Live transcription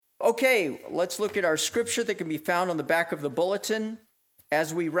Okay, let's look at our scripture that can be found on the back of the bulletin.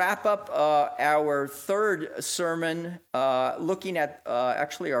 As we wrap up our third sermon, looking at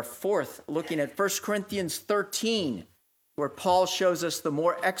actually our fourth, looking at 1 Corinthians 13, where Paul shows us the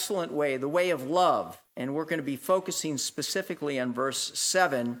more excellent way, the way of love. And we're going to be focusing specifically on verse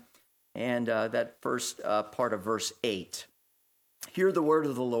 7 and that first part of verse 8. Hear the word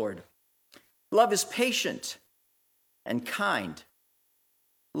of the Lord. Love is patient and kind.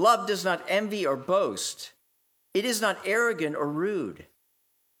 Love does not envy or boast. It is not arrogant or rude.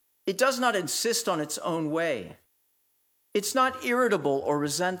 It does not insist on its own way. It's not irritable or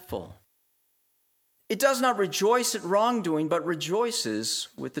resentful. It does not rejoice at wrongdoing, but rejoices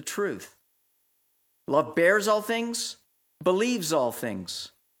with the truth. Love bears all things, believes all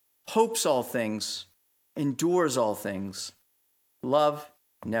things, hopes all things, endures all things. Love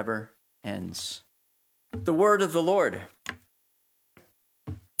never ends. The word of the Lord.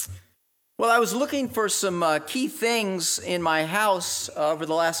 Well, I was looking for some key things in my house over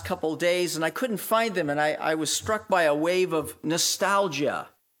the last couple of days, and I couldn't find them, and I was struck by a wave of nostalgia,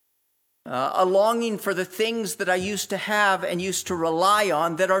 a longing for the things that I used to have and used to rely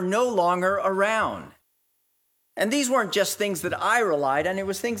on that are no longer around. And these weren't just things that I relied on, it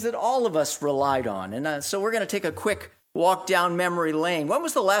was things that all of us relied on. And so we're going to take a quick walk down memory lane. When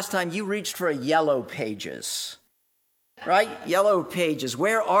was the last time you reached for a Yellow Pages? Right? Yellow Pages.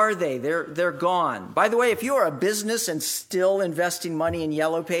 Where are they? They're gone. By the way, if you are a business and still investing money in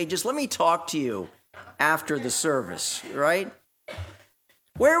Yellow Pages, let me talk to you after the service, right?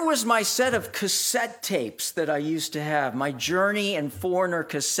 Where was my set of cassette tapes that I used to have? My Journey and Foreigner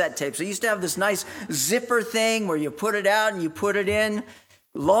cassette tapes. I used to have this nice zipper thing where you put it out and you put it in.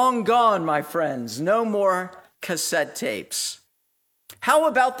 Long gone, my friends. No more cassette tapes. How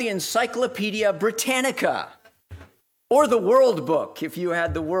about the Encyclopedia Britannica? Or the World Book, if you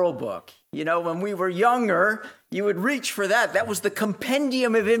had the World Book. You know, when we were younger, you would reach for that. That was the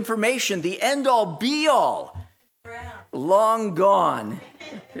compendium of information, the end-all, be-all. Long gone.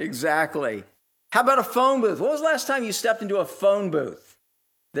 Exactly. How about a phone booth? When was the last time you stepped into a phone booth?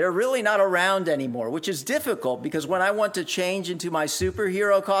 They're really not around anymore, which is difficult because when I want to change into my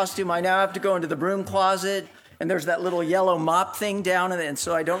superhero costume, I now have to go into the broom closet, and there's that little yellow mop thing down in it, and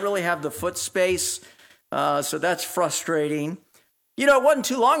so I don't really have the foot space. So that's frustrating. You know, it wasn't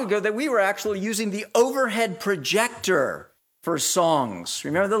too long ago that we were actually using the overhead projector for songs.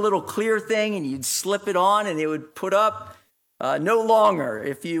 Remember the little clear thing and you'd slip it on and it would put up? No longer.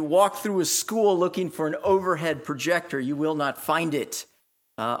 If you walk through a school looking for an overhead projector, you will not find it.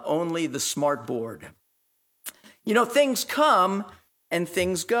 Only the smart board. You know, things come and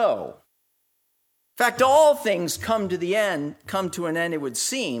things go. In fact, all things come to an end, it would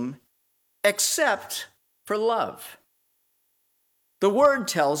seem, except for love. The word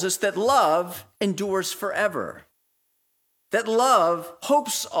tells us that love endures forever. That love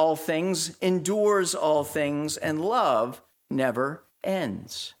hopes all things, endures all things, and love never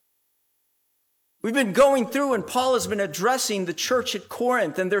ends. We've been going through and Paul has been addressing the church at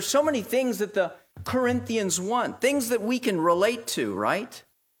Corinth, and there's so many things that the Corinthians want, things that we can relate to, right?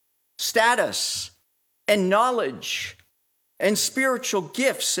 Status and knowledge and spiritual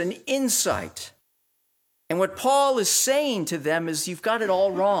gifts and insight. And what Paul is saying to them is you've got it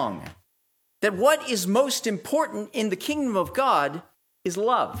all wrong. That what is most important in the kingdom of God is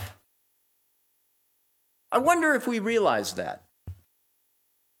love. I wonder if we realize that.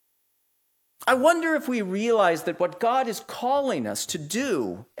 I wonder if we realize that what God is calling us to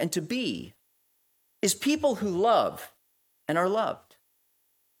do and to be is people who love and are loved.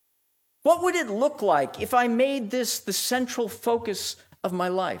 What would it look like if I made this the central focus of my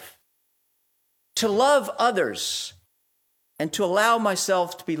life? To love others and to allow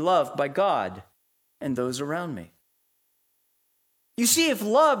myself to be loved by God and those around me. You see, if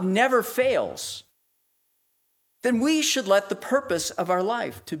love never fails, then we should let the purpose of our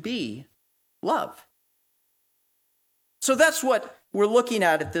life to be love. So that's what we're looking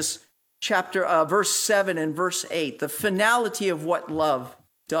at this chapter, verse 7 and verse 8, the finality of what love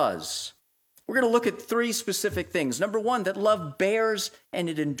does. We're going to look at three specific things. Number one, that love bears and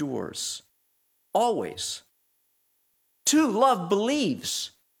it endures. Always. 2, love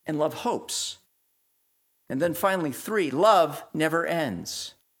believes and love hopes. And then finally 3, love never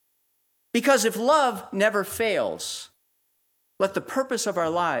ends. Because if love never fails, let the purpose of our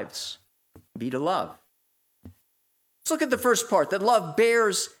lives be to love. Let's look at the first part, that love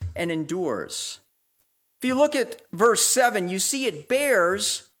bears and endures. If you look at verse 7, you see it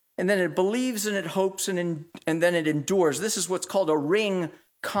bears, and then it believes and it hopes, and then it endures. This is what's called a ring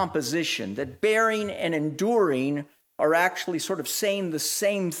composition, that bearing and enduring are actually sort of saying the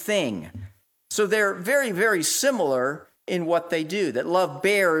same thing. So they're very, very similar in what they do, that love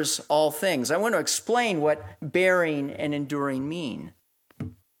bears all things. I want to explain what bearing and enduring mean.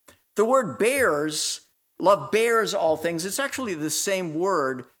 The word bears, love bears all things, it's actually the same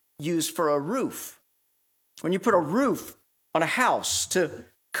word used for a roof. When you put a roof on a house to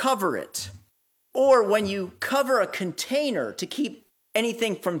cover it, or when you cover a container to keep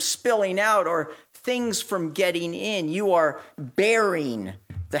anything from spilling out or things from getting in, you are bearing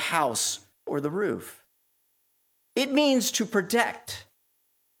the house or the roof. It means to protect,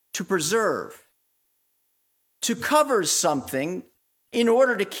 to preserve, to cover something in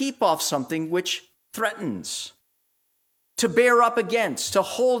order to keep off something which threatens, to bear up against, to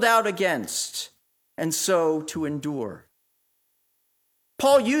hold out against, and so to endure.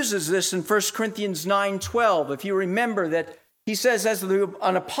 Paul uses this in 1 Corinthians 9:12. If you remember that he says, as an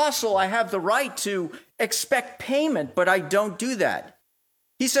apostle, I have the right to expect payment, but I don't do that.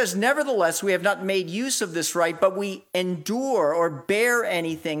 He says, nevertheless, we have not made use of this right, but we endure or bear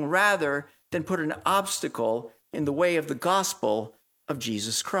anything rather than put an obstacle in the way of the gospel of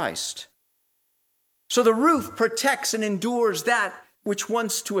Jesus Christ. So the roof protects and endures that which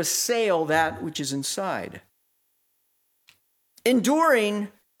wants to assail that which is inside. Enduring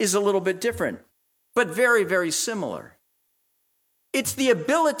is a little bit different, but very, very similar. It's the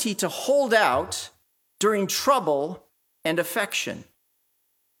ability to hold out during trouble and affection.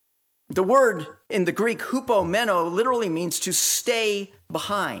 The word in the Greek, hupomeno, literally means to stay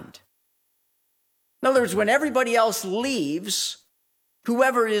behind. In other words, when everybody else leaves,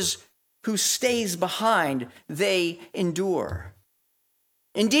 who stays behind, they endure.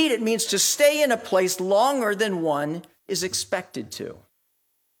 Indeed, it means to stay in a place longer than one is expected to.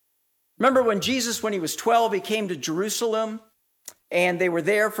 Remember when Jesus, when he was 12, he came to Jerusalem, and they were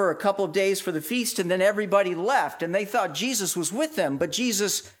there for a couple of days for the feast, and then everybody left, and they thought Jesus was with them, but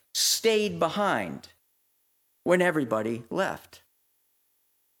Jesus stayed behind when everybody left.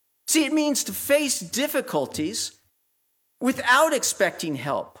 See, it means to face difficulties without expecting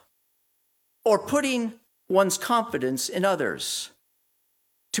help or putting one's confidence in others,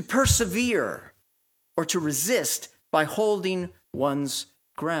 to persevere or to resist by holding one's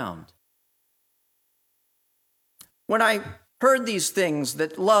ground. When I heard these things,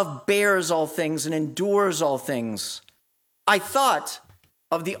 that love bears all things and endures all things, I thought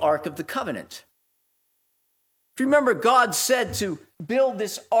of the Ark of the Covenant. If you remember, God said to build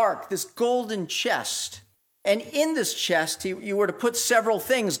this ark, this golden chest. And in this chest, you were to put several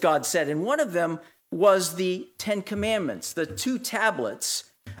things, God said. And one of them was the 10 Commandments, the 2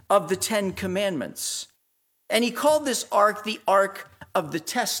 tablets of the 10 Commandments. And he called this ark the Ark of the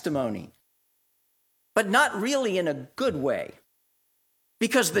Testimony. But not really in a good way.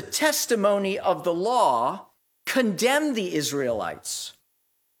 Because the testimony of the law condemned the Israelites.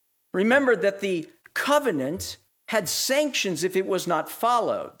 Remember that the covenant had sanctions if it was not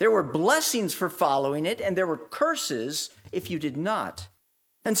followed. There were blessings for following it, and there were curses if you did not.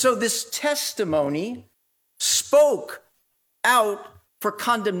 And so this testimony spoke out for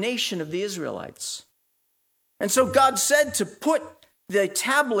condemnation of the Israelites. And so God said to put the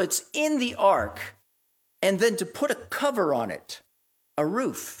tablets in the ark and then to put a cover on it, a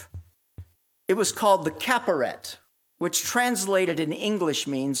roof. It was called the Kaparet, which translated in English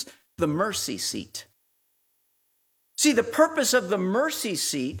means the mercy seat. See, the purpose of the mercy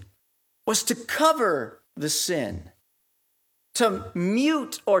seat was to cover the sin, to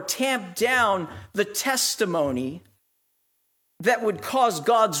mute or tamp down the testimony that would cause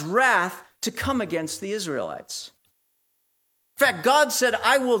God's wrath to come against the Israelites. In fact, God said,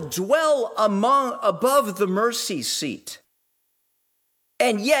 I will dwell above the mercy seat.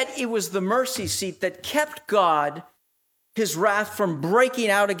 And yet it was the mercy seat that kept God, his wrath, from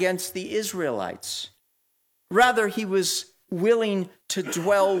breaking out against the Israelites. Rather, he was willing to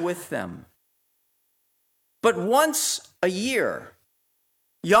dwell with them. But once a year,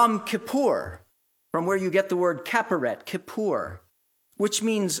 Yom Kippur, from where you get the word Kaparet, Kippur, which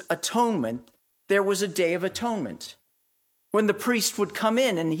means atonement, there was a day of atonement when the priest would come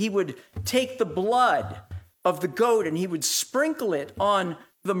in and he would take the blood of the goat and he would sprinkle it on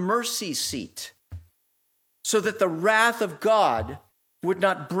the mercy seat so that the wrath of God would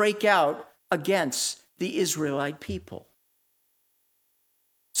not break out against the Israelite people.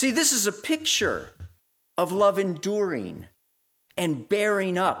 See, this is a picture of love enduring and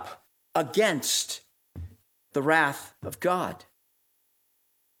bearing up against the wrath of God.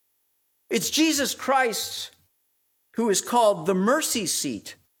 It's Jesus Christ who is called the mercy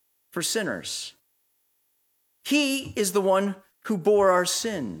seat for sinners. He is the one who bore our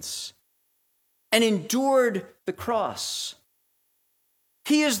sins. and endured the cross.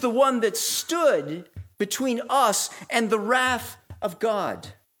 He is the one that stood between us and the wrath of God,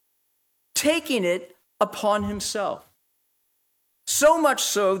 taking it upon himself. So much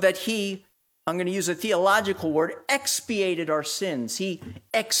so that he, I'm going to use a theological word, expiated our sins. He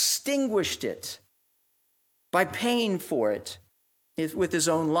extinguished it by paying for it with his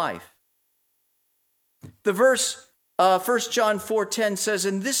own life. The verse 1 John 4:10 says,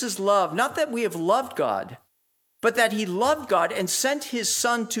 "And this is love, not that we have loved God, but that he loved God and sent his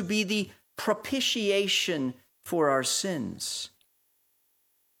Son to be the propitiation for our sins."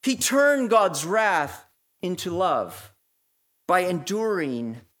 He turned God's wrath into love by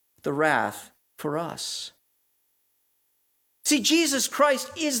enduring the wrath for us. See, Jesus Christ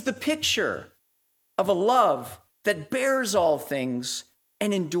is the picture of a love that bears all things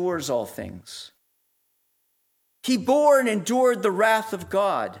and endures all things. He bore and endured the wrath of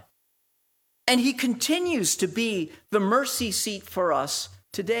God, and he continues to be the mercy seat for us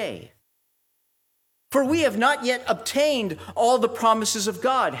today. For we have not yet obtained all the promises of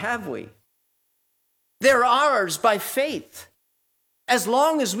God, have we? They're ours by faith, as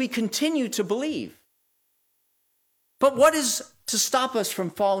long as we continue to believe. But what is to stop us from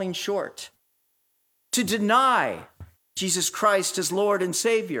falling short? To deny Jesus Christ as Lord and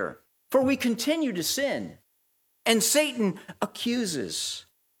Savior, for we continue to sin, and Satan accuses.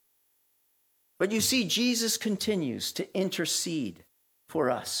 But you see, Jesus continues to intercede for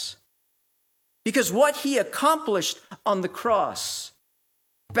us, because what he accomplished on the cross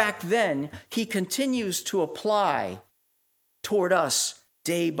back then, he continues to apply toward us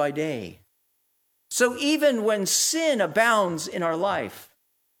day by day. So even when sin abounds in our life,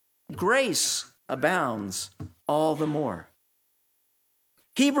 grace abounds all the more.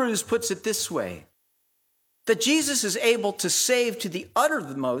 Hebrews puts it this way, that Jesus is able to save to the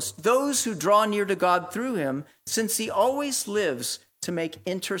uttermost those who draw near to God through him, since he always lives to make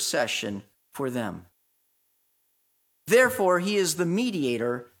intercession for them. Therefore, he is the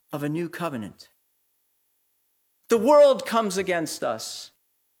mediator of a new covenant. The world comes against us.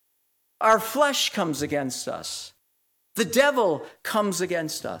 Our flesh comes against us. The devil comes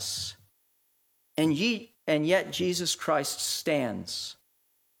against us. And yet Jesus Christ stands,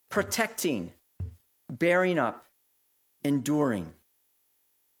 protecting, bearing up, enduring,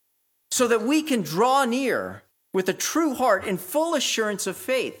 so that we can draw near with a true heart in full assurance of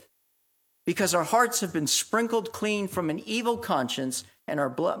faith, because our hearts have been sprinkled clean from an evil conscience and our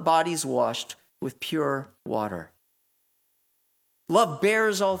bodies washed with pure water. Love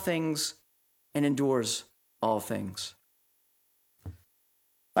bears all things and endures all things.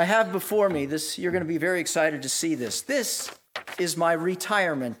 I have before me this, you're going to be very excited to see this. This is my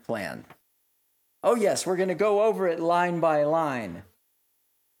retirement plan. Oh yes, we're going to go over it line by line.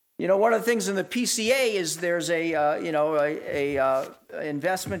 You know, one of the things in the PCA is there's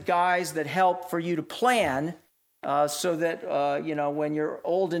investment guys that help for you to plan so that, when you're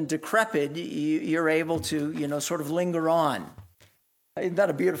old and decrepit, you're able to, sort of linger on. Isn't that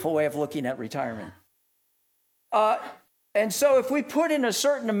a beautiful way of looking at retirement? And so if we put in a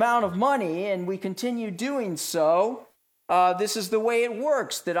certain amount of money and we continue doing so, this is the way it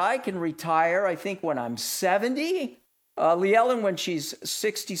works, that I can retire, I think, when I'm 70, Lee Ellen when she's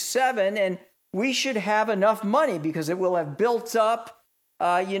 67, and we should have enough money because it will have built up,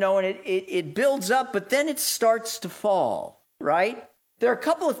 and it builds up, but then it starts to fall, right? There are a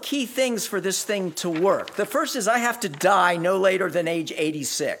couple of key things for this thing to work. The first is I have to die no later than age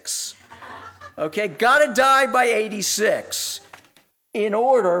 86. Okay, gotta die by 86 in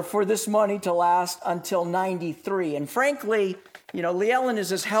order for this money to last until 93. And frankly, Lee Ellen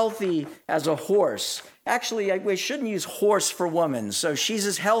is as healthy as a horse. Actually, we shouldn't use horse for woman. So she's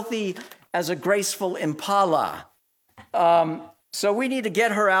as healthy as a graceful impala. So we need to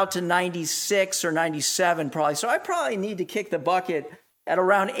get her out to 96 or 97 probably. So I probably need to kick the bucket at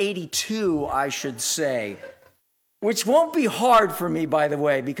around 82, I should say, which won't be hard for me, by the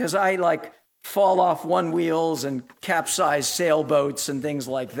way, because I fall off one wheels and capsize sailboats and things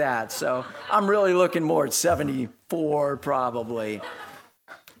like that. So I'm really looking more at 74 probably.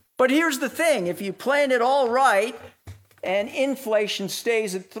 But here's the thing, if you plan it all right and inflation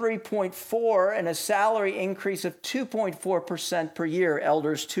stays at 3.4 and a salary increase of 2.4% per year,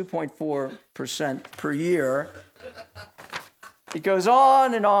 elders 2.4% per year, it goes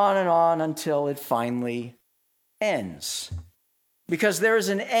on and on and on until it finally ends. Because there is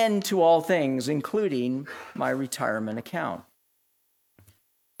an end to all things, including my retirement account.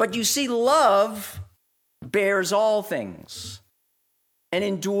 But you see, love bears all things and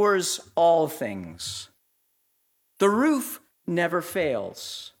endures all things. The roof never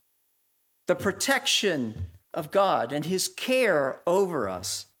fails. the protection of God and his care over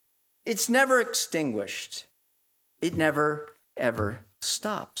us, it's never extinguished. It never, ever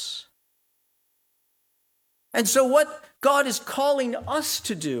stops. And so what God is calling us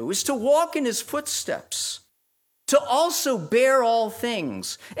to do is to walk in his footsteps, to also bear all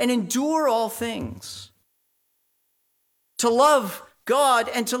things and endure all things, to love God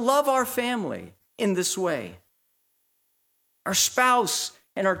and to love our family in this way, our spouse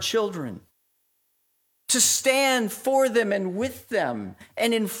and our children, to stand for them and with them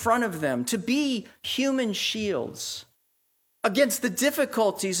and in front of them, to be human shields against the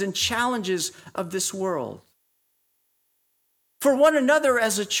difficulties and challenges of this world. For one another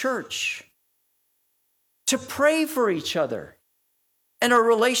as a church, to pray for each other and our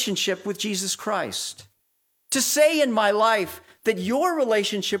relationship with Jesus Christ. To say in my life that your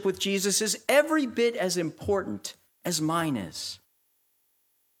relationship with Jesus is every bit as important as mine is.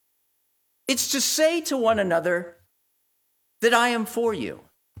 It's to say to one another that I am for you,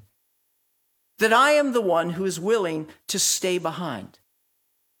 that I am the one who is willing to stay behind,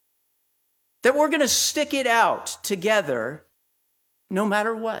 that we're going to stick it out together no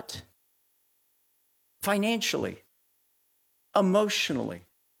matter what, financially, emotionally,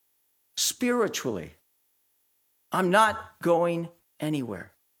 spiritually. I'm not going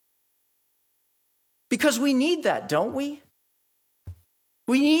anywhere. Because we need that, don't we?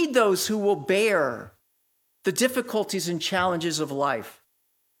 We need those who will bear the difficulties and challenges of life.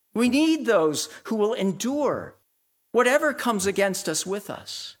 We need those who will endure whatever comes against us with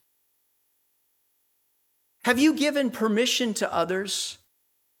us. Have you given permission to others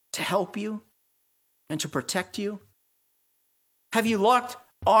to help you and to protect you? Have you locked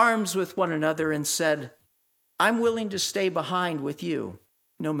arms with one another and said, I'm willing to stay behind with you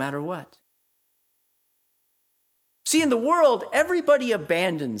no matter what? See, in the world, everybody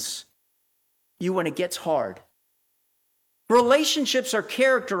abandons you when it gets hard. Relationships are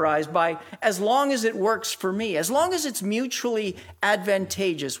characterized by, as long as it works for me, as long as it's mutually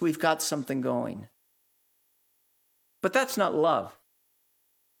advantageous, we've got something going. But that's not love.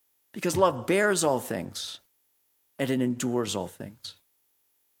 Because love bears all things and it endures all things.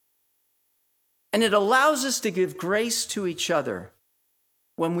 And it allows us to give grace to each other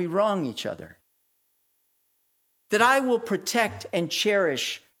when we wrong each other. That I will protect and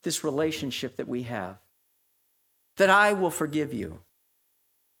cherish this relationship that we have. That I will forgive you.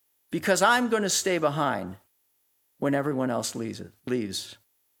 Because I'm going to stay behind when everyone else leaves.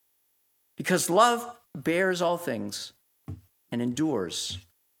 Because love bears all things and endures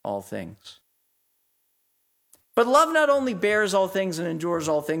all things. But love not only bears all things and endures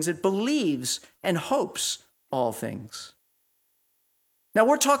all things, it believes and hopes all things. Now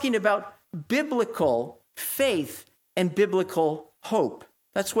we're talking about biblical faith and biblical hope.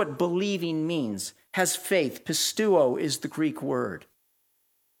 That's what believing means. Has faith. Pisteuo is the Greek word.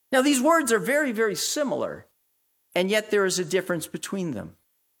 Now these words are very, very similar, and yet there is a difference between them.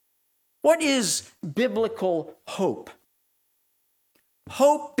 What is biblical hope?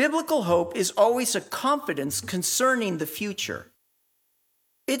 Biblical hope is always a confidence concerning the future.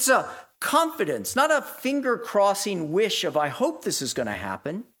 It's a confidence, not a finger-crossing wish of, I hope this is going to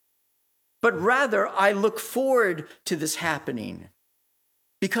happen, but rather I look forward to this happening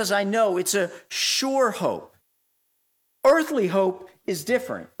because I know it's a sure hope. Earthly hope is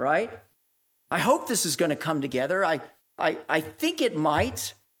different, right? I hope this is going to come together. I think it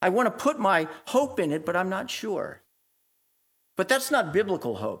might. I want to put my hope in it, but I'm not sure. But that's not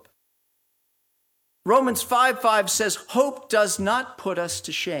biblical hope. Romans 5:5 says, hope does not put us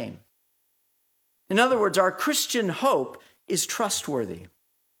to shame. In other words, our Christian hope is trustworthy.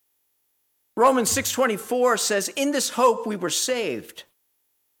 Romans 6:24 says, in this hope we were saved.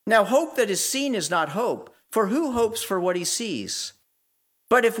 Now hope that is seen is not hope, for who hopes for what he sees?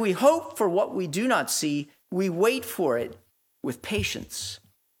 But if we hope for what we do not see, we wait for it with patience.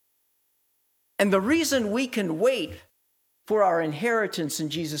 And the reason we can wait for our inheritance in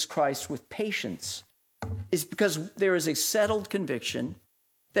Jesus Christ with patience is because there is a settled conviction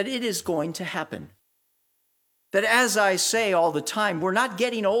that it is going to happen. That, as I say all the time, we're not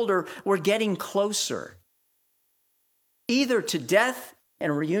getting older, we're getting closer. Either to death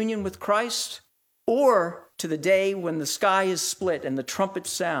and reunion with Christ, or to the day when the sky is split and the trumpet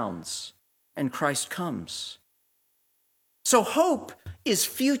sounds and Christ comes. So hope is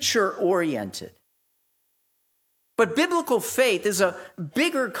future-oriented. But biblical faith is a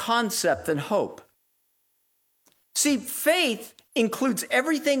bigger concept than hope. See, faith includes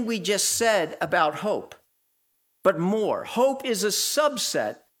everything we just said about hope, but more. Hope is a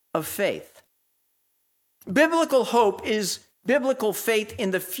subset of faith. Biblical hope is biblical faith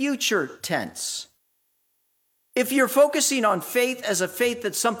in the future tense. If you're focusing on faith as a faith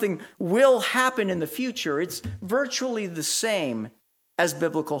that something will happen in the future, it's virtually the same as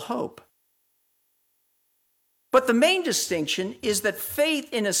biblical hope. But the main distinction is that faith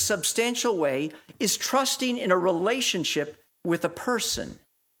in a substantial way is trusting in a relationship with a person.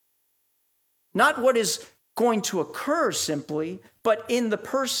 Not what is going to occur simply, but in the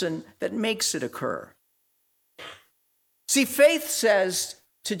person that makes it occur. See, faith says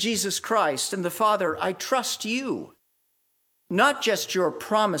to Jesus Christ and the Father, I trust you, not just your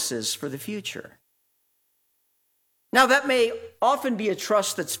promises for the future. Now, that may often be a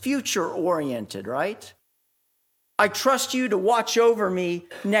trust that's future-oriented, right? I trust you to watch over me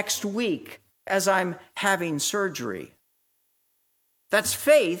next week as I'm having surgery. That's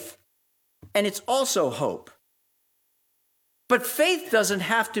faith, and it's also hope. But faith doesn't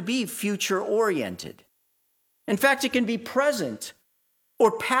have to be future-oriented. In fact, it can be present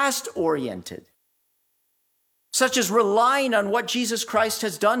or past-oriented, such as relying on what Jesus Christ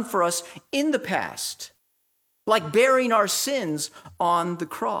has done for us in the past, like bearing our sins on the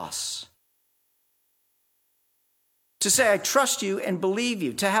cross. To say, I trust you and believe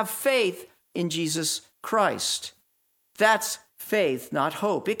you, to have faith in Jesus Christ. That's faith, not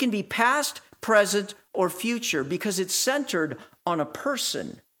hope. It can be past, present, or future because it's centered on a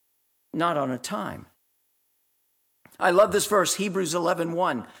person, not on a time. I love this verse, Hebrews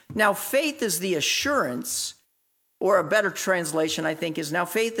 11:1. Now faith is the assurance, or a better translation I think is, now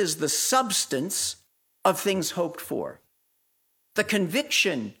faith is the substance of things hoped for, the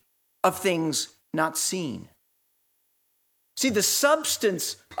conviction of things not seen. See, the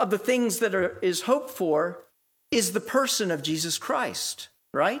substance of the things that is hoped for is the person of Jesus Christ,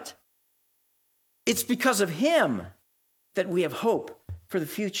 right? It's because of him that we have hope for the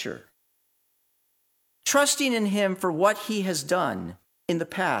future. Trusting in him for what he has done in the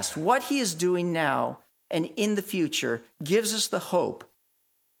past, what he is doing now, and in the future gives us the hope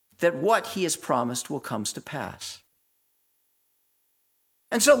that what he has promised will come to pass.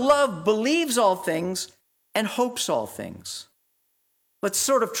 And so love believes all things and hopes all things. Let's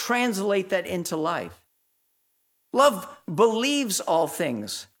sort of translate that into life. Love believes all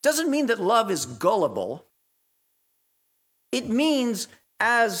things. Doesn't mean that love is gullible. It means,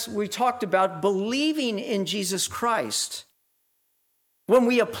 as we talked about, believing in Jesus Christ. When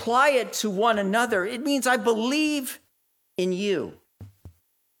we apply it to one another, it means I believe in you.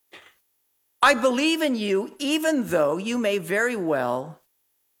 I believe in you even though you may very well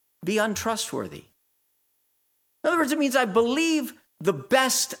be untrustworthy. In other words, it means I believe the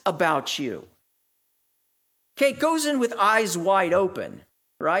best about you. Okay, it goes in with eyes wide open,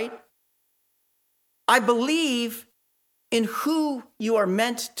 right? I believe in who you are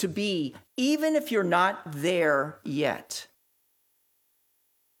meant to be, even if you're not there yet.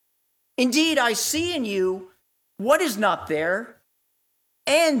 Indeed, I see in you what is not there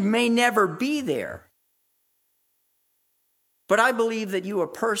and may never be there. But I believe that you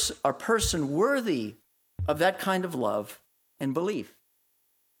are a person worthy of that kind of love and belief.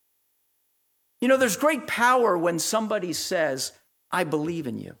 You know, there's great power when somebody says, I believe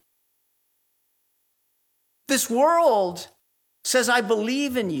in you. This world says, I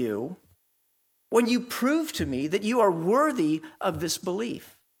believe in you when you prove to me that you are worthy of this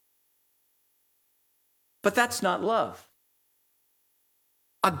belief. But that's not love.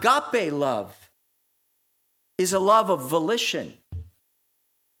 Agape love is a love of volition,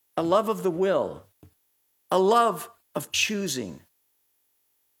 a love of the will, a love of choosing.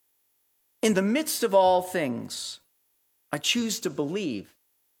 In the midst of all things, I choose to believe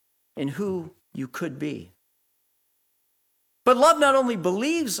in who you could be. But love not only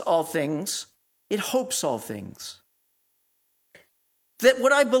believes all things, it hopes all things. That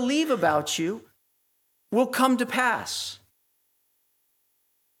what I believe about you will come to pass.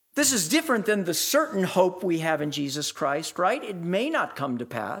 This is different than the certain hope we have in Jesus Christ, right? It may not come to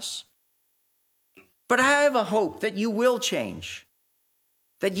pass. But I have a hope that you will change,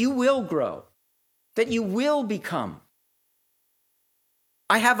 that you will grow, that you will become.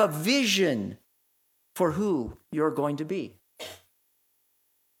 I have a vision for who you're going to be.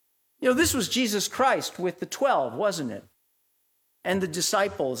 You know, this was Jesus Christ with the 12, wasn't it? And the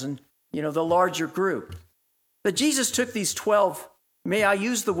disciples and, the larger group. That Jesus took these 12, may I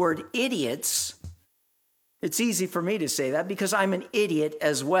use the word idiots? It's easy for me to say that because I'm an idiot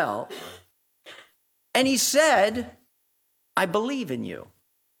as well. And he said, I believe in you.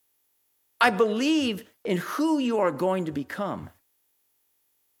 I believe in who you are going to become.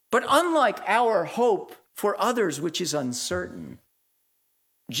 But unlike our hope for others, which is uncertain,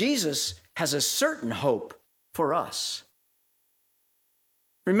 Jesus has a certain hope for us.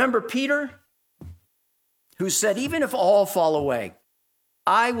 Remember Peter, who said, even if all fall away,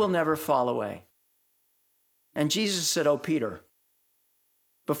 I will never fall away. And Jesus said, oh, Peter,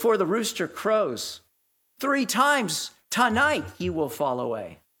 before the rooster crows, 3 times tonight you will fall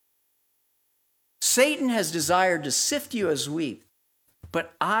away. Satan has desired to sift you as wheat,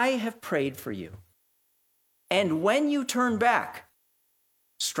 but I have prayed for you. And when you turn back,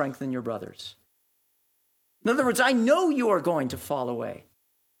 strengthen your brothers. In other words, I know you are going to fall away,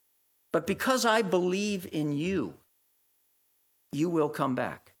 but because I believe in you, you will come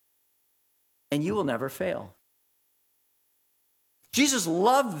back, and you will never fail. Jesus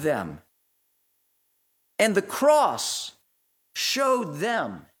loved them, and the cross showed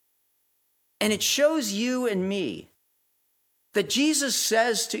them. And it shows you and me that Jesus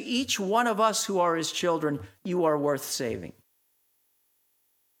says to each one of us who are his children, you are worth saving.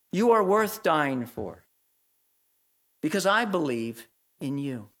 You are worth dying for, because I believe in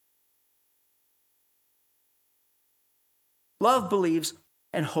you. Love believes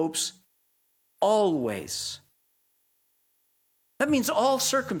and hopes always. That means all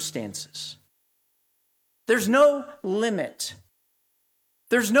circumstances. There's no limit.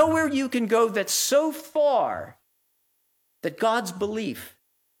 There's nowhere you can go that's so far that God's belief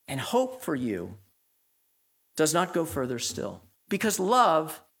and hope for you does not go further still, because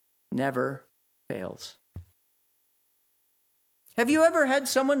love never fails. Have you ever had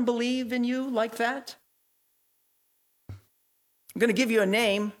someone believe in you like that? I'm going to give you a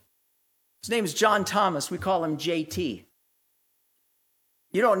name. His name is John Thomas. We call him JT.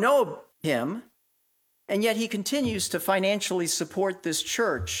 You don't know him, and yet he continues to financially support this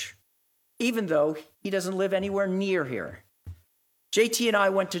church, even though he doesn't live anywhere near here. JT and I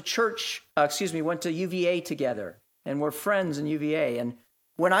went to UVA together, and we're friends in UVA. And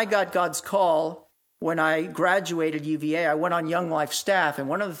when I got God's call, when I graduated UVA, I went on Young Life staff, and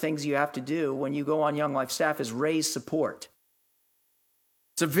one of the things you have to do when you go on Young Life staff is raise support.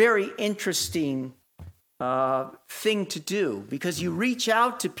 It's a very interesting thing to do, because you reach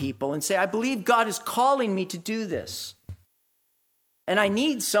out to people and say, I believe God is calling me to do this. And I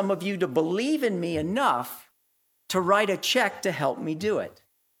need some of you to believe in me enough to write a check to help me do it.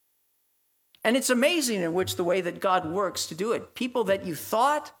 And it's amazing in which the way that God works to do it. People that you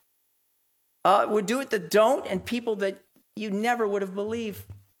thought would do it that don't, and people that you never would have believed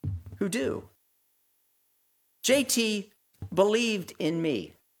who do. JT believed in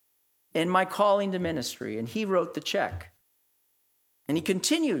me, in my calling to ministry, and he wrote the check. And he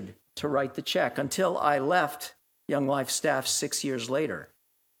continued to write the check until I left Young Life staff 6 years later.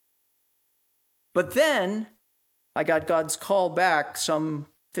 But then I got God's call back some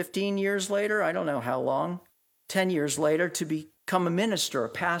 15 years later, I don't know how long, 10 years later, to become a minister, a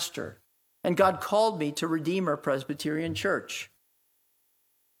pastor. And God called me to Redeemer Presbyterian Church.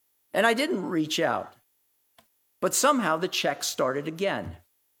 And I didn't reach out, but somehow the check started again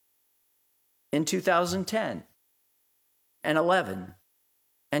in 2010 and 11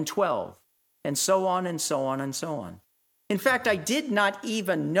 and 12 and so on and so on and so on. In fact, I did not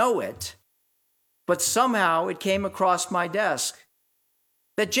even know it, but somehow it came across my desk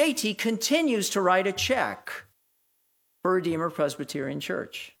that JT continues to write a check for Redeemer Presbyterian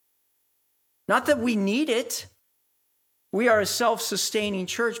Church. Not that we need it. We are a self-sustaining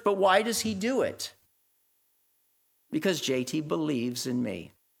church, but why does he do it? Because JT believes in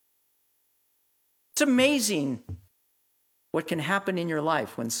me. It's amazing what can happen in your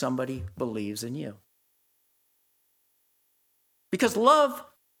life when somebody believes in you. Because love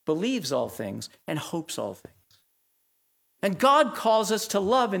believes all things and hopes all things. And God calls us to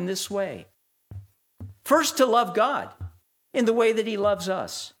love in this way. First, to love God in the way that he loves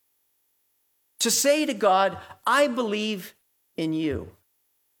us. To say to God, I believe in you.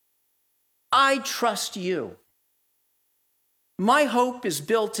 I trust you. My hope is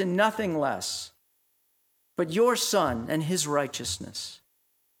built in nothing less but your Son and his righteousness.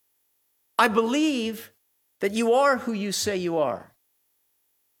 I believe that you are who you say you are.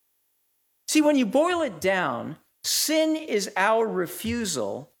 See, when you boil it down, sin is our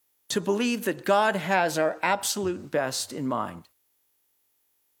refusal to believe that God has our absolute best in mind.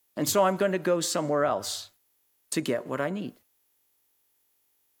 And so I'm going to go somewhere else to get what I need.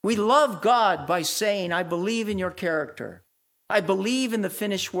 We love God by saying, I believe in your character. I believe in the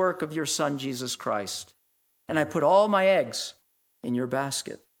finished work of your Son, Jesus Christ. And I put all my eggs in your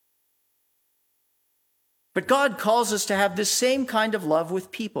basket. But God calls us to have this same kind of love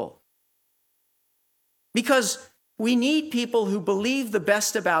with people. Because we need people who believe the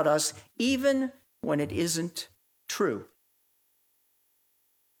best about us, even when it isn't true.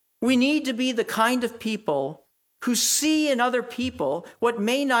 We need to be the kind of people who see in other people what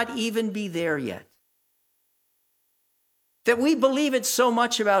may not even be there yet. That we believe it so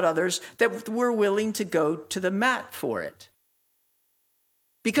much about others that we're willing to go to the mat for it.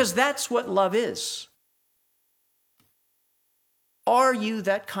 Because that's what love is. Are you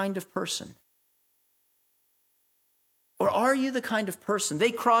that kind of person? Or are you the kind of person,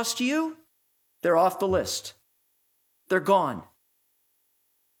 they crossed you, they're off the list. They're gone.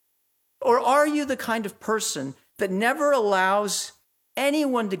 Or are you the kind of person that never allows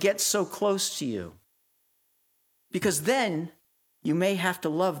anyone to get so close to you? Because then you may have to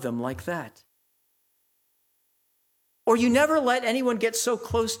love them like that. Or you never let anyone get so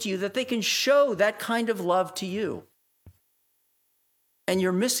close to you that they can show that kind of love to you. And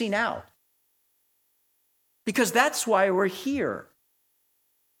you're missing out. Because that's why we're here.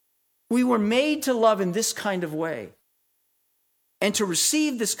 We were made to love in this kind of way and to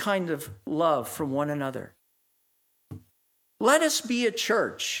receive this kind of love from one another. Let us be a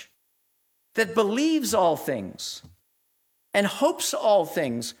church that believes all things and hopes all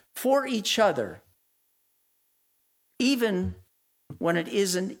things for each other, even when it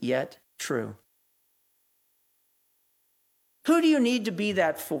isn't yet true. Who do you need to be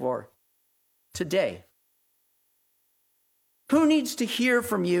that for today? Who needs to hear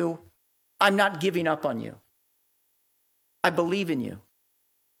from you, I'm not giving up on you. I believe in you.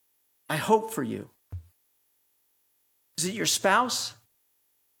 I hope for you. Is it your spouse?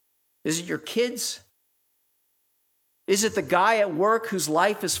 Is it your kids? Is it the guy at work whose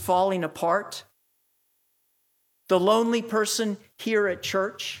life is falling apart? The lonely person here at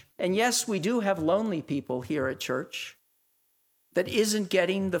church? And yes, we do have lonely people here at church that isn't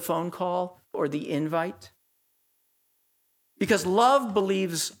getting the phone call or the invite. Because love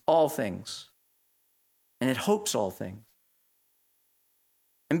believes all things, and it hopes all things.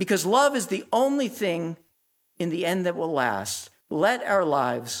 And because love is the only thing in the end that will last, let our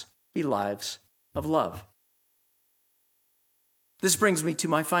lives be lives of love. This brings me to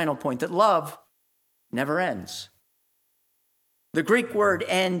my final point, that love never ends. The Greek word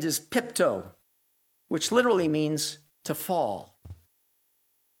end is pipto, which literally means to fall.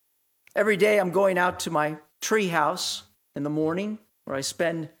 Every day I'm going out to my tree house in the morning where I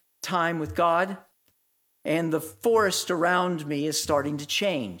spend time with God, and the forest around me is starting to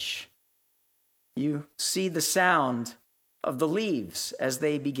change. You see the sound of the leaves as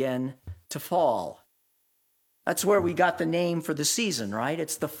they begin to fall. That's where we got the name for the season, right?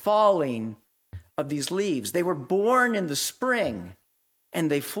 It's the falling of these leaves. They were born in the spring and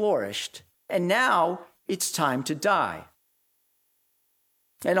they flourished, and now it's time to die.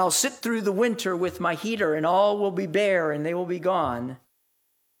 And I'll sit through the winter with my heater, and all will be bare and they will be gone,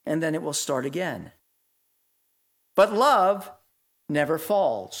 and then it will start again. But love never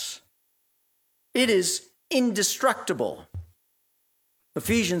falls. It is indestructible.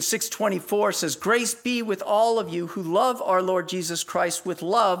 Ephesians 6:24 says, "Grace be with all of you who love our Lord Jesus Christ with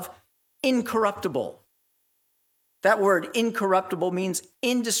love incorruptible." That word incorruptible means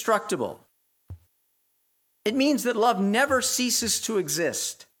indestructible. It means that love never ceases to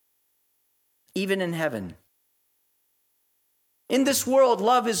exist, even in heaven. In this world,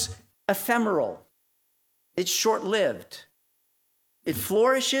 love is ephemeral. It's short-lived. It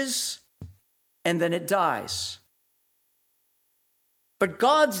flourishes, and then it dies. But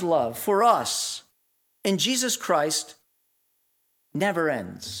God's love for us in Jesus Christ never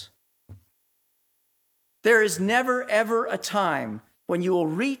ends. There is never, ever a time when you will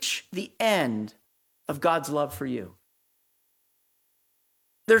reach the end of God's love for you.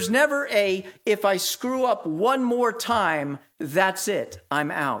 There's never if I screw up one more time, that's it,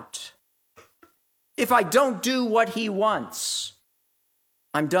 I'm out. If I don't do what he wants,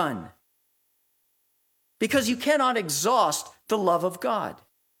 I'm done. Because you cannot exhaust the love of God.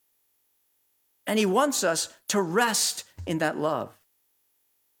 And he wants us to rest in that love.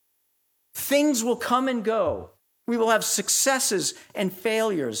 Things will come and go. We will have successes and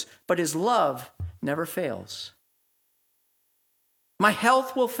failures, but his love never fails. My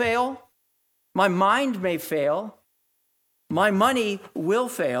health will fail. My mind may fail. My money will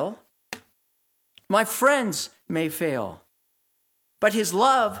fail. My friends may fail. But his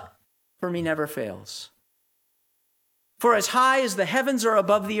love for me never fails. For as high as the heavens are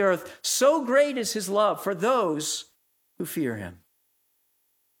above the earth, so great is his love for those who fear him.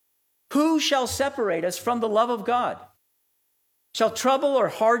 Who shall separate us from the love of God? Shall trouble or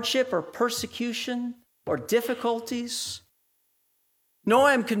hardship or persecution or difficulties? No,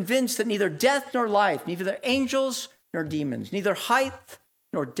 I am convinced that neither death nor life, neither angels nor demons, neither height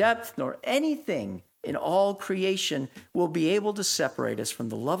nor depth nor anything in all creation will be able to separate us from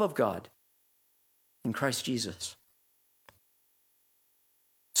the love of God in Christ Jesus.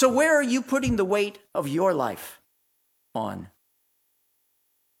 So where are you putting the weight of your life on?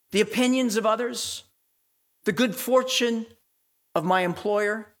 The opinions of others? The good fortune of my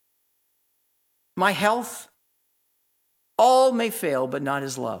employer? My health? All may fail, but not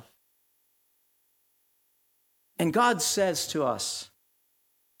his love. And God says to us,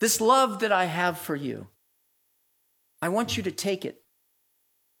 this love that I have for you, I want you to take it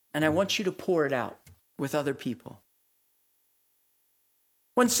and I want you to pour it out with other people.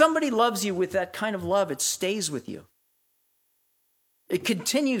 When somebody loves you with that kind of love, it stays with you. It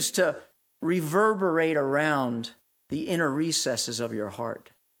continues to reverberate around the inner recesses of your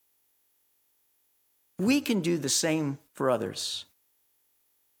heart. We can do the same for others.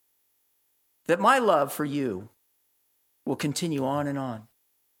 That my love for you will continue on and on.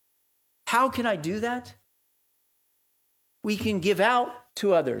 How can I do that? We can give out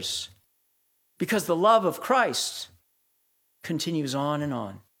to others because the love of Christ continues on and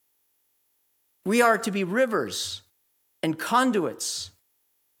on. We are to be rivers and conduits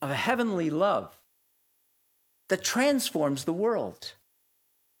of a heavenly love that transforms the world.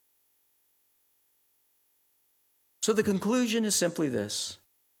 So the conclusion is simply this.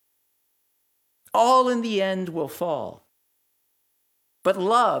 All in the end will fall, but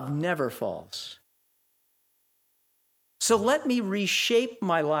love never falls. So let me reshape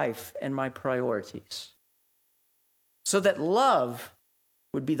my life and my priorities so that love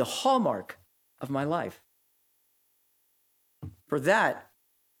would be the hallmark of my life. For that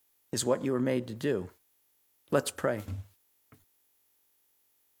is what you were made to do. Let's pray.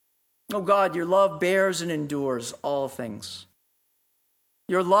 Oh God, your love bears and endures all things.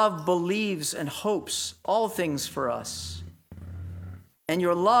 Your love believes and hopes all things for us. And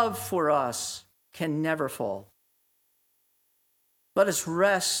your love for us can never fall. Let us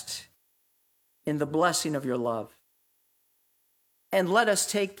rest in the blessing of your love. And let us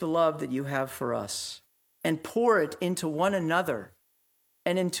take the love that you have for us and pour it into one another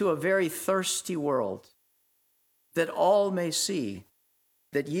and into a very thirsty world, that all may see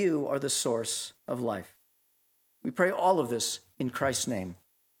that you are the source of life. We pray all of this in Christ's name.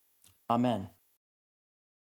 Amen.